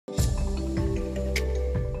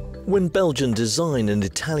When Belgian design and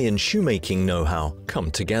Italian shoemaking know-how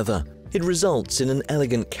come together, it results in an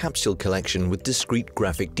elegant capsule collection with discrete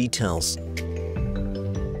graphic details.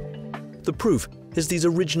 The proof is these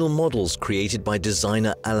original models created by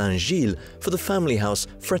designer Alain Gilles for the family house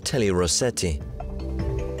Fratelli Rossetti.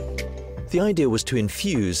 The idea was to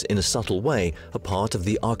infuse, in a subtle way, a part of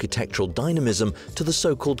the architectural dynamism to the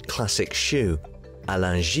so-called classic shoe.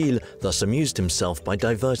 Alain Gilles thus amused himself by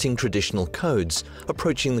diverting traditional codes,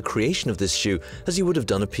 approaching the creation of this shoe as he would have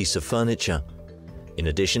done a piece of furniture. In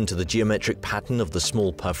addition to the geometric pattern of the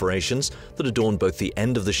small perforations that adorn both the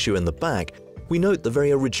end of the shoe and the back, we note the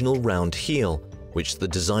very original round heel, which the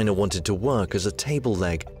designer wanted to work as a table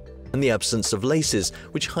leg, and the absence of laces,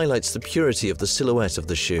 which highlights the purity of the silhouette of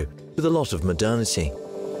the shoe, with a lot of modernity.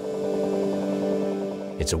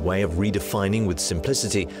 It's a way of redefining with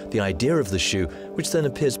simplicity the idea of the shoe, which then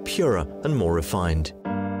appears purer and more refined.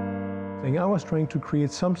 I was trying to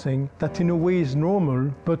create something that in a way is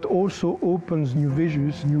normal, but also opens new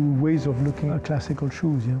visions, new ways of looking at classical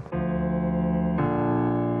shoes. Yeah?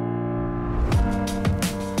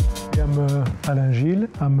 I'm Alain Gilles.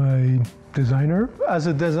 I'm a designer. As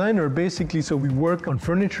a designer, basically, so we work on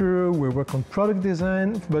furniture, we work on product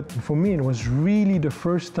design, but for me, it was really the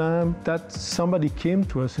first time that somebody came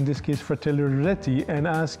to us, in this case, Fratelli Rossetti, and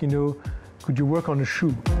asked, could you work on a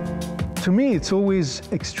shoe? To me, it's always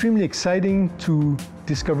extremely exciting to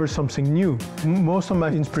discover something new. Most of my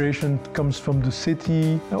inspiration comes from the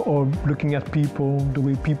city or looking at people, the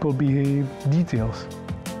way people behave, details.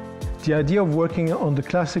 The idea of working on the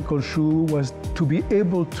classical shoe was to be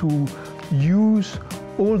able to use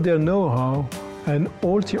all their know-how and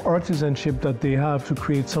all the artisanship that they have to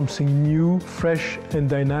create something new, fresh and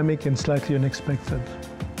dynamic and slightly unexpected.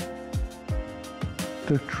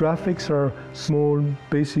 The graphics are small,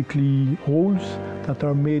 basically holes that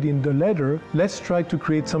are made in the leather. Let's try to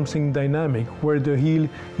create something dynamic where the heel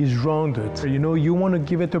is rounded. You want to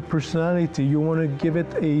give it a personality, you want to give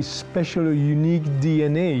it a special, unique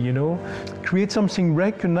DNA, Create something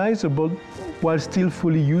recognizable while still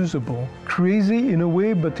fully usable. Crazy in a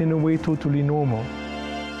way, but in a way totally normal.